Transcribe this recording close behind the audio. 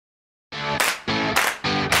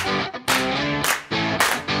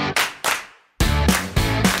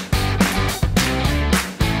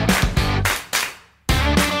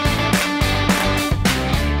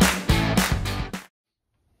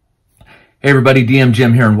Hey everybody, DM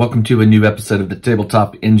Jim here and welcome to a new episode of the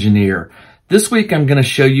Tabletop Engineer. This week I'm going to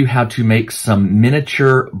show you how to make some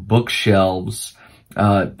miniature bookshelves.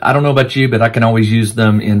 I don't know about you, but I can always use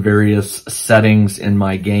them in various settings in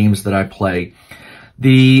my games that I play.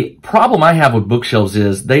 The problem I have with bookshelves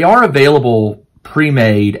is they are available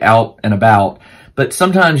pre-made out and about, but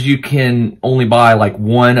sometimes you can only buy like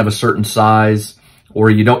one of a certain size, or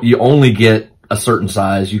you only get a certain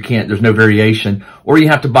size. There's no variation, or you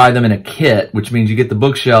have to buy them in a kit, which means you get the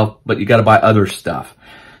bookshelf, but you got to buy other stuff.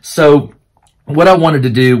 So what I wanted to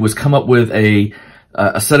do was come up with a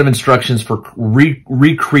set of instructions for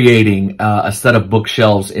recreating a set of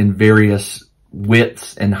bookshelves in various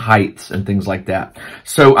widths and heights and things like that.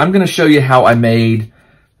 So I'm going to show you how I made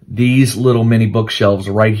these little mini bookshelves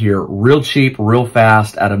right here, real cheap, real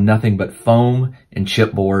fast, out of nothing but foam and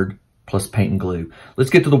chipboard plus paint and glue. Let's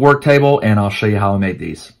get to the work table and I'll show you how I made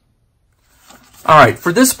these. All right,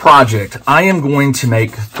 for this project, I am going to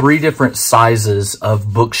make 3 different sizes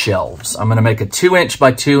of bookshelves. I'm going to make a 2-inch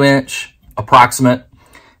by 2-inch approximate,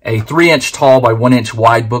 a 3-inch tall by 1-inch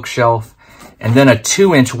wide bookshelf, and then a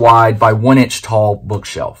 2-inch wide by 1-inch tall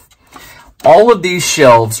bookshelf. All of these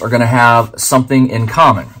shelves are going to have something in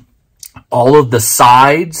common. All of the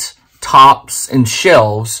sides, tops, and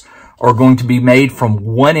shelves are going to be made from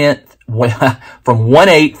 1/8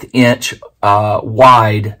 inch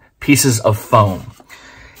wide pieces of foam.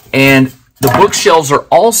 And the bookshelves are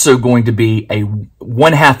also going to be a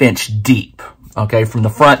 1/2 inch deep. Okay, from the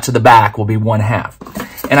front to the back will be 1/2.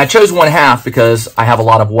 And I chose 1/2 because I have a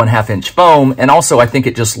lot of 1/2 inch foam, and also I think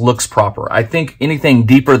it just looks proper. I think anything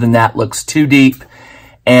deeper than that looks too deep,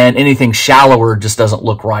 and anything shallower just doesn't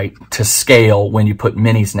look right to scale when you put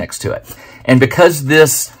minis next to it. And because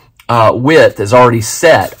this width is already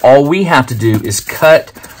set, all we have to do is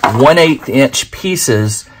cut 1/8 inch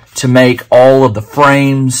pieces to make all of the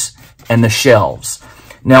frames and the shelves.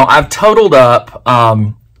 Now I've totaled up,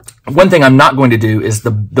 one thing I'm not going to do is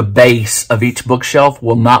the base of each bookshelf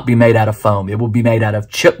will not be made out of foam. It will be made out of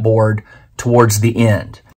chipboard towards the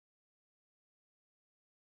end.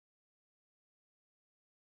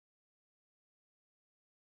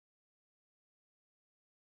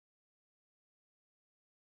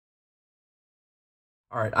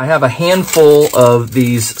 All right, I have a handful of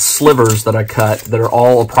these slivers that I cut that are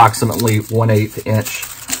all approximately 1/8 inch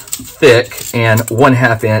thick and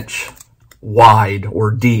 1/2 inch wide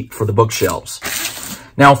or deep for the bookshelves.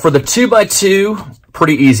 Now for the 2x2,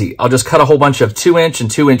 pretty easy. I'll just cut a whole bunch of 2-inch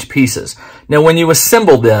and 2-inch pieces. Now when you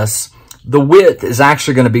assemble this, the width is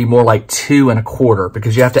actually going to be more like 2 1/4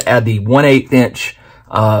 because you have to add the 1/8 inch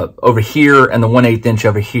over here and the 1/8 inch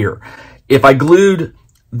over here. If I glued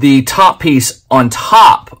the top piece on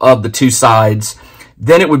top of the 2 sides,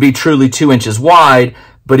 then it would be truly 2 inches wide,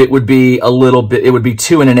 but it would be a little bit, it would be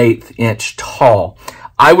 2 1/8 inch tall.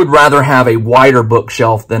 I would rather have a wider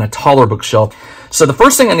bookshelf than a taller bookshelf. So the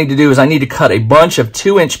first thing I need to do is I need to cut a bunch of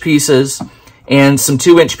 2-inch pieces and some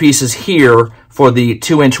 2-inch pieces here for the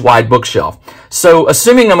 2-inch wide bookshelf. So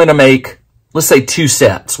assuming I'm going to make, let's say 2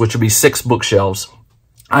 sets, which would be 6 bookshelves,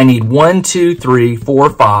 I need 1, 2, 3, 4,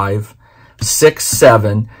 5, 6,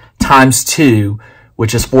 7 times 2,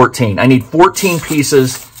 which is 14. I need 14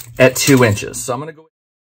 pieces at 2 inches. So I'm going to go.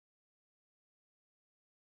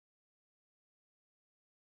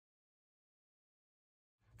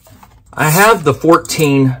 I have the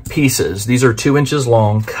 14 pieces. These are 2 inches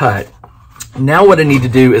long, cut. Now what I need to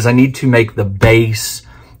do is I need to make the base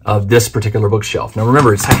of this particular bookshelf. Now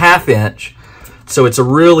remember, it's a 1/2 inch, so it's a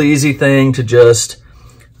real easy thing to just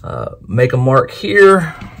make a mark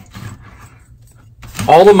here.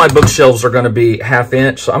 All of my bookshelves are going to be 1/2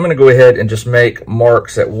 inch, so I'm going to go ahead and just make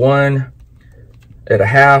marks at 1, at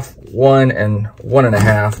 1/2, 1, and 1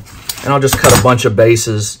 1/2. And I'll just cut a bunch of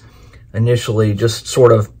bases initially, just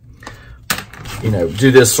sort of,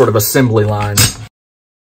 do this sort of assembly line.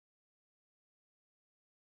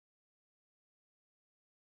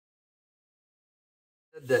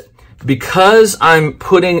 That because I'm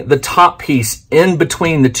putting the top piece in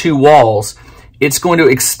between the 2 walls, it's going to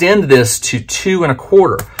extend this to 2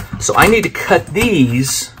 1/4. So I need to cut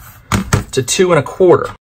these to 2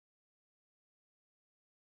 1/4.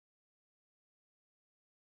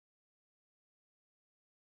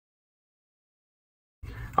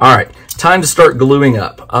 All right, time to start gluing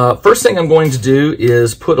up. First thing I'm going to do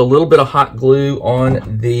is put a little bit of hot glue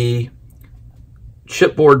on the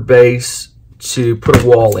chipboard base to put a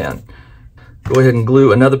wall in. Go ahead and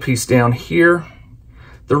glue another piece down here.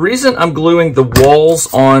 The reason I'm gluing the walls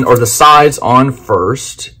on, or the sides on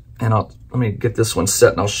first, and let me get this one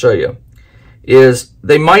set and I'll show you, is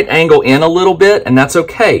they might angle in a little bit, and that's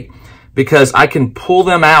okay. because I can pull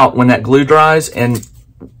them out when that glue dries and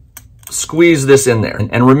squeeze this in there.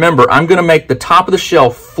 And remember, I'm going to make the top of the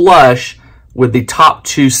shelf flush with the top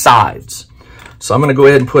two sides. So I'm going to go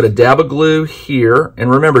ahead and put a dab of glue here.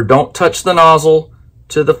 And remember, don't touch the nozzle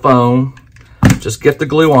to the foam. Just get the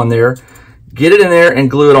glue on there. Get it in there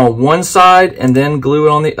and glue it on one side and then glue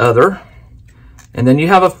it on the other. And then you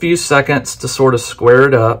have a few seconds to sort of square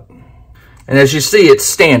it up. And as you see, it's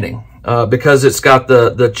standing because it's got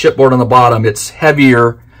the chipboard on the bottom. It's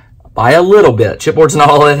heavier by a little bit. Chipboard's not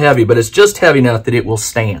all that heavy, but it's just heavy enough that it will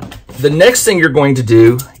stand. The next thing you're going to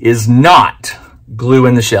do is not glue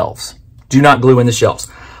in the shelves. Do not glue in the shelves.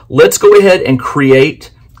 Let's go ahead and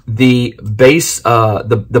create the base,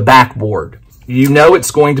 the backboard. You know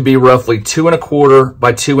it's going to be roughly 2 1/4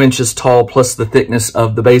 by 2 inches tall plus the thickness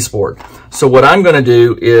of the baseboard. So what I'm going to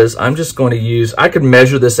do is I'm just going to use, I could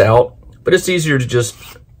measure this out, but it's easier to just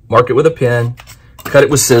mark it with a pen, cut it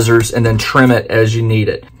with scissors, and then trim it as you need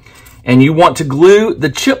it. And you want to glue the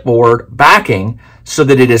chipboard backing so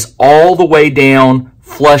that it is all the way down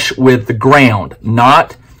flush with the ground,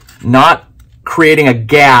 not creating a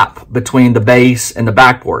gap between the base and the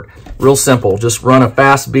backboard. Real simple. Just run a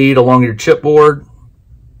fast bead along your chipboard,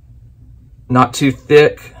 not too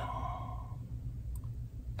thick,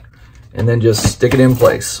 and then just stick it in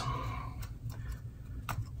place.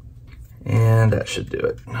 And that should do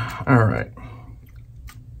it. All right.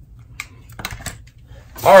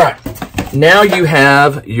 All right. Now you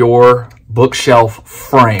have your bookshelf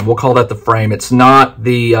frame. We'll call that the frame. It's not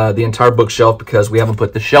the entire bookshelf because we haven't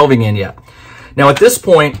put the shelving in yet. Now at this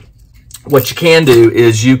point, what you can do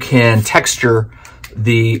is you can texture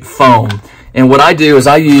the foam. And what I do is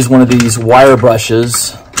I use one of these wire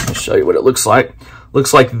brushes. I'll show you what it looks like.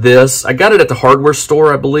 Looks like this. I got it at the hardware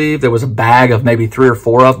store, I believe. There was a bag of maybe 3 or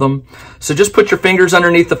 4 of them. So just put your fingers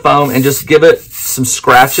underneath the foam and just give it some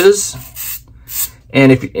scratches.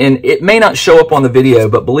 And it may not show up on the video,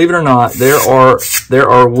 but believe it or not, there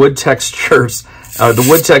are wood textures. The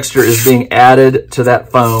wood texture is being added to that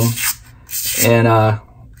foam, and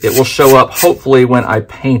it will show up hopefully when I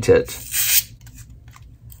paint it.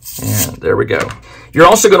 And there we go. You're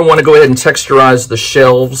also going to want to go ahead and texturize the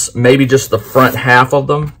shelves, maybe just the front half of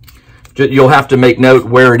them. You'll have to make note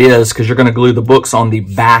where it is because you're going to glue the books on the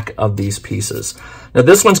back of these pieces. Now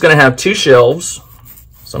this one's going to have 2 shelves.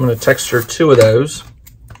 So I'm going to texture 2 of those.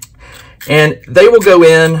 And they will go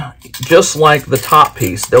in just like the top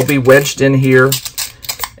piece. They'll be wedged in here.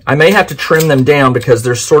 I may have to trim them down because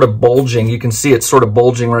they're sort of bulging. You can see it's sort of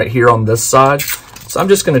bulging right here on this side. So I'm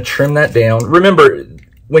just going to trim that down. Remember,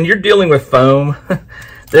 when you're dealing with foam,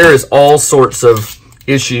 there is all sorts of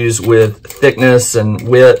issues with thickness and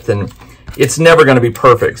width, and it's never going to be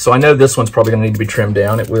perfect. So I know this one's probably going to need to be trimmed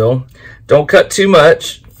down. It will. Don't cut too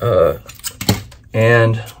much.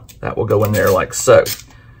 And that will go in there like so.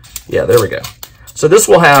 Yeah, there we go. So this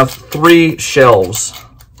will have 3 shelves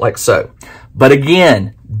like so. But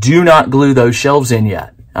again, do not glue those shelves in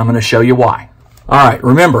yet. I'm going to show you why. All right,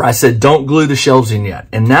 remember I said don't glue the shelves in yet.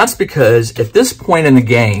 And that's because at this point in the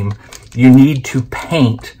game, you need to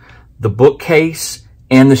paint the bookcase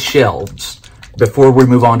and the shelves before we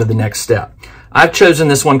move on to the next step. I've chosen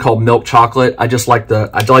this one called Milk Chocolate. I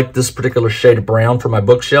like this particular shade of brown for my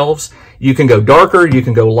bookshelves. You can go darker, you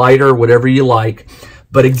can go lighter, whatever you like.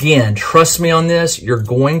 But again, trust me on this, you're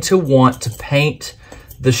going to want to paint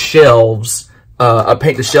the shelves,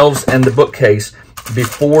 and the bookcase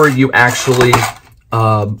before you actually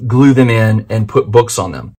glue them in and put books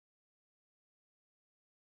on them.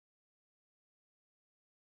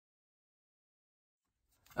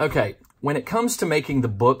 Okay. When it comes to making the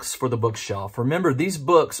books for the bookshelf, remember these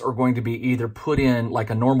books are going to be either put in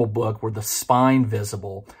like a normal book with the spine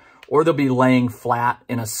visible, or they'll be laying flat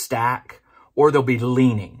in a stack, or they'll be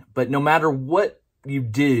leaning. But no matter what you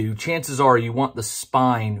do, chances are you want the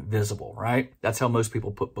spine visible, right? That's how most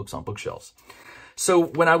people put books on bookshelves. So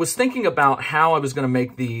when I was thinking about how I was going to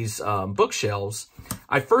make these bookshelves,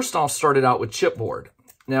 I first off started out with chipboard.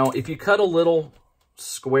 Now, if you cut a little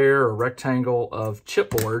square or rectangle of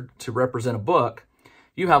chipboard to represent a book,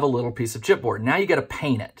 you have a little piece of chipboard. Now you got to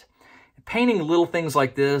paint it. Painting little things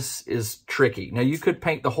like this is tricky. Now you could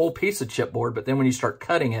paint the whole piece of chipboard, but then when you start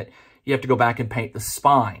cutting it, you have to go back and paint the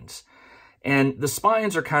spines. And the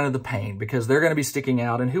spines are kind of the pain because they're going to be sticking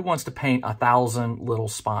out, and who wants to paint 1,000 little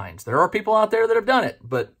spines? There are people out there that have done it,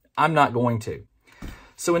 but I'm not going to.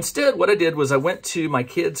 So instead, what I did was I went to my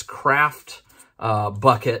kids' craft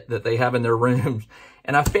bucket that they have in their rooms,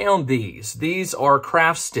 and I found these. These are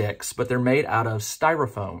craft sticks, but they're made out of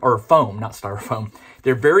styrofoam, or foam, not styrofoam.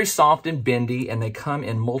 They're very soft and bendy, and they come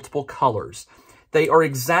in multiple colors. They are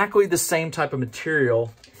exactly the same type of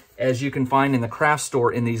material as you can find in the craft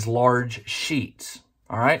store in these large sheets,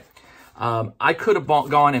 all right? I could have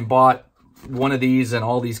gone and bought one of these in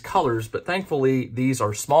all these colors, but thankfully these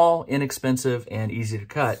are small, inexpensive, and easy to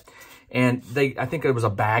cut. And I think it was a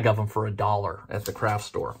bag of them for $1 at the craft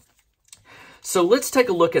store. So let's take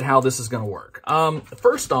a look at how this is going to work.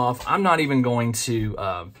 First off, I'm not even going to,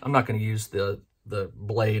 I'm not going to use the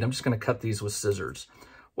blade. I'm just going to cut these with scissors.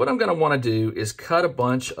 What I'm going to want to do is cut a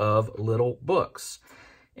bunch of little books.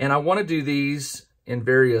 And I want to do these in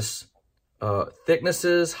various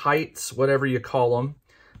thicknesses, heights, whatever you call them.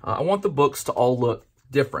 I want the books to all look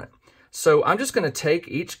different. So I'm just going to take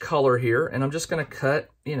each color here and I'm just going to cut,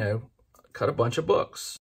 cut a bunch of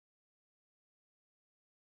books.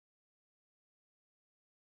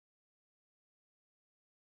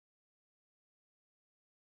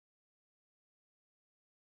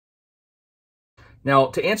 Now,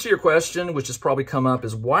 to answer your question, which has probably come up,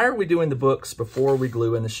 is why are we doing the books before we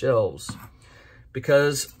glue in the shelves?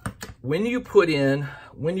 Because when you put in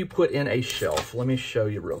a shelf, let me show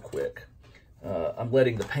you real quick. I'm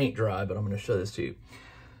letting the paint dry, but I'm going to show this to you.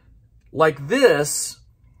 Like this,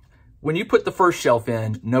 when you put the first shelf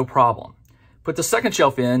in, no problem. Put the second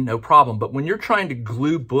shelf in, no problem. But when you're trying to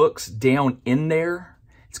glue books down in there,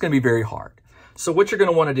 it's going to be very hard. So what you're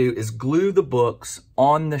going to want to do is glue the books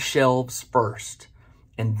on the shelves first,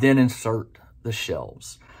 and then insert the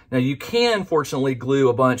shelves. Now you can, fortunately, glue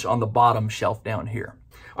a bunch on the bottom shelf down here.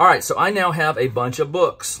 All right, so I now have a bunch of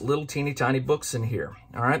books, little teeny tiny books in here.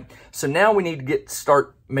 All right, so now we need to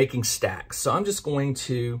start making stacks. So I'm just going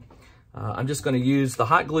to use the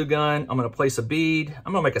hot glue gun. I'm going to place a bead.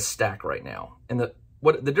 I'm going to make a stack right now. And the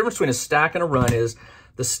difference between a stack and a run is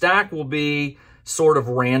the stack will be sort of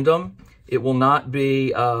random. It will not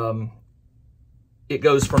be. It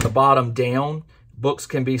goes from the bottom down. Books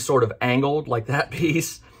can be sort of angled like that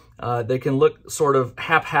piece. They can look sort of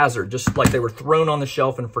haphazard, just like they were thrown on the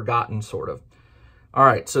shelf and forgotten, sort of. All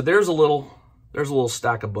right, so there's a little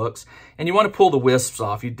stack of books. And you want to pull the wisps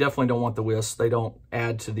off. You definitely don't want the wisps. They don't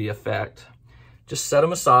add to the effect. Just set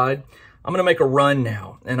them aside. I'm going to make a run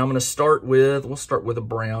now. And I'm going to start with, we'll start with a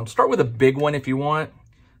brown. Start with a big one if you want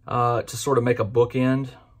to sort of make a bookend.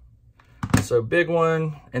 So big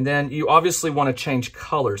one, and then you obviously want to change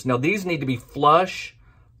colors. Now these need to be flush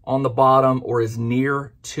on the bottom or as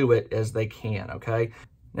near to it as they can, okay?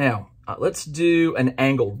 Now, let's do an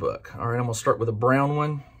angled book. All right, I'm gonna start with a brown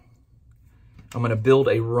one. I'm gonna build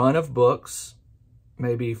a run of books,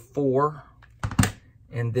 maybe 4,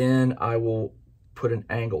 and then I will put an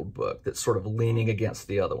angled book that's sort of leaning against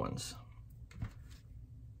the other ones.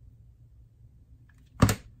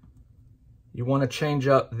 You want to change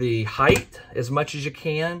up the height as much as you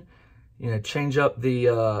can. Change up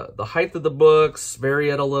the height of the books, vary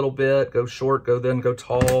it a little bit, go short, go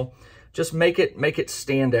tall. Just make it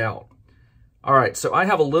stand out. All right, so I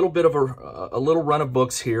have a little bit of a little run of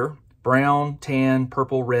books here: brown, tan,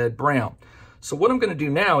 purple, red, brown. So what I'm going to do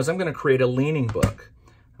now is I'm going to create a leaning book.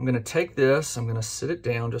 I'm going to take this, I'm going to sit it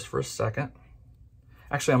down just for a second.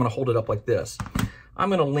 Actually, I'm going to hold it up like this. I'm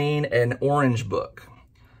going to lean an orange book.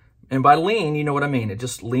 And by lean, you know what I mean.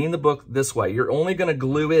 Just lean the book this way. You're only going to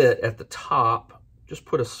glue it at the top. Just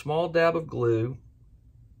put a small dab of glue.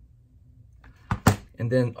 And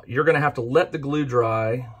then you're going to have to let the glue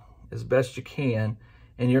dry as best you can.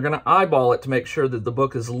 And you're going to eyeball it to make sure that the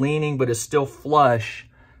book is leaning but is still flush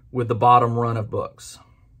with the bottom run of books.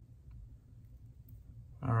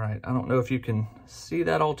 All right, I don't know if you can see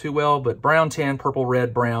that all too well, but brown, tan, purple,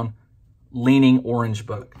 red, brown, leaning orange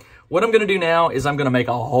book. What I'm going to do now is I'm going to make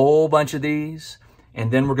a whole bunch of these, and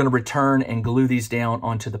then we're going to return and glue these down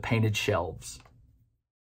onto the painted shelves.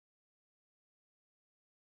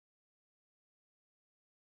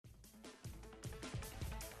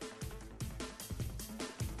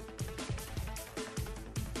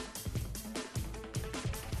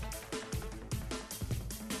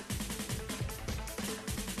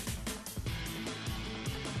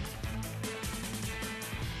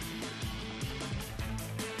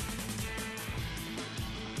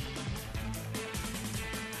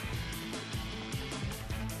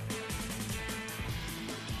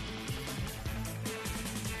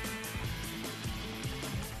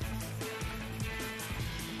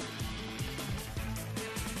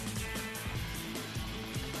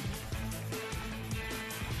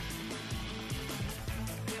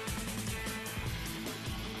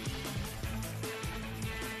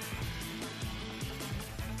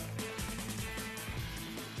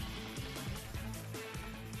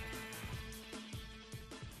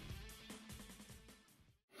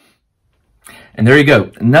 And there you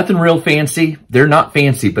go. Nothing real fancy. They're not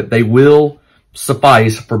fancy, but they will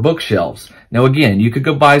suffice for bookshelves. Now again, you could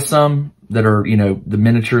go buy some that are, you know, the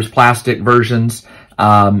miniatures plastic versions.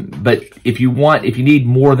 But if you need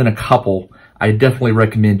more than a couple, I definitely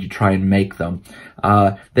recommend you try and make them.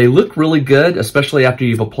 They look really good, especially after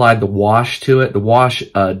you've applied the wash to it. The wash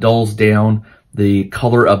dulls down the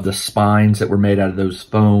color of the spines that were made out of those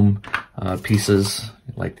foam pieces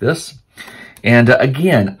like this. And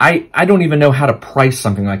again, I don't even know how to price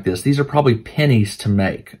something like this. These are probably pennies to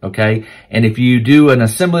make, okay? And if you do an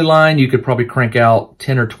assembly line, you could probably crank out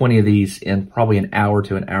 10 or 20 of these in probably an hour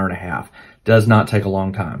to an hour and a half. Does not take a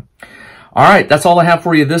long time. All right, that's all I have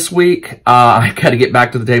for you this week. I got to get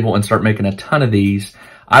back to the table and start making a ton of these.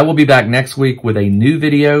 I will be back next week with a new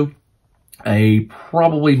video, a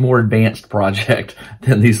probably more advanced project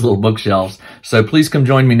than these little bookshelves. So please come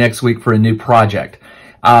join me next week for a new project.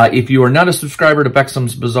 If you are not a subscriber to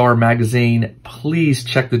Beckham's Bazaar magazine, please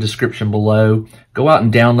check the description below. Go out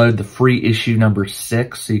and download the free issue number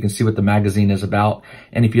 6 so you can see what the magazine is about.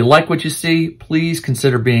 And if you like what you see, please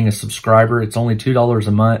consider being a subscriber. It's only $2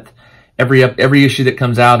 a month. Every issue that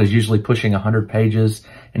comes out is usually pushing 100 pages.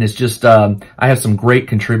 And it's just, I have some great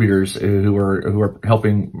contributors who are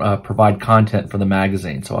helping provide content for the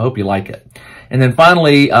magazine. So I hope you like it. And then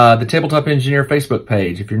finally, the Tabletop Engineer Facebook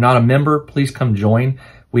page. If you're not a member, please come join.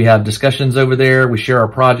 We have discussions over there. We share our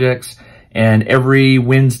projects. And every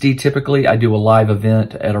Wednesday, typically, I do a live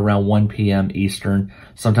event at around 1 p.m. Eastern.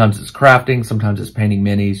 Sometimes it's crafting. Sometimes it's painting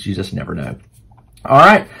minis. You just never know. All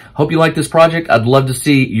right. Hope you like this project. I'd love to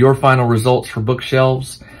see your final results for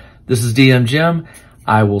bookshelves. This is DM Jim.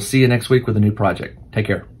 I will see you next week with a new project. Take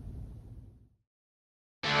care.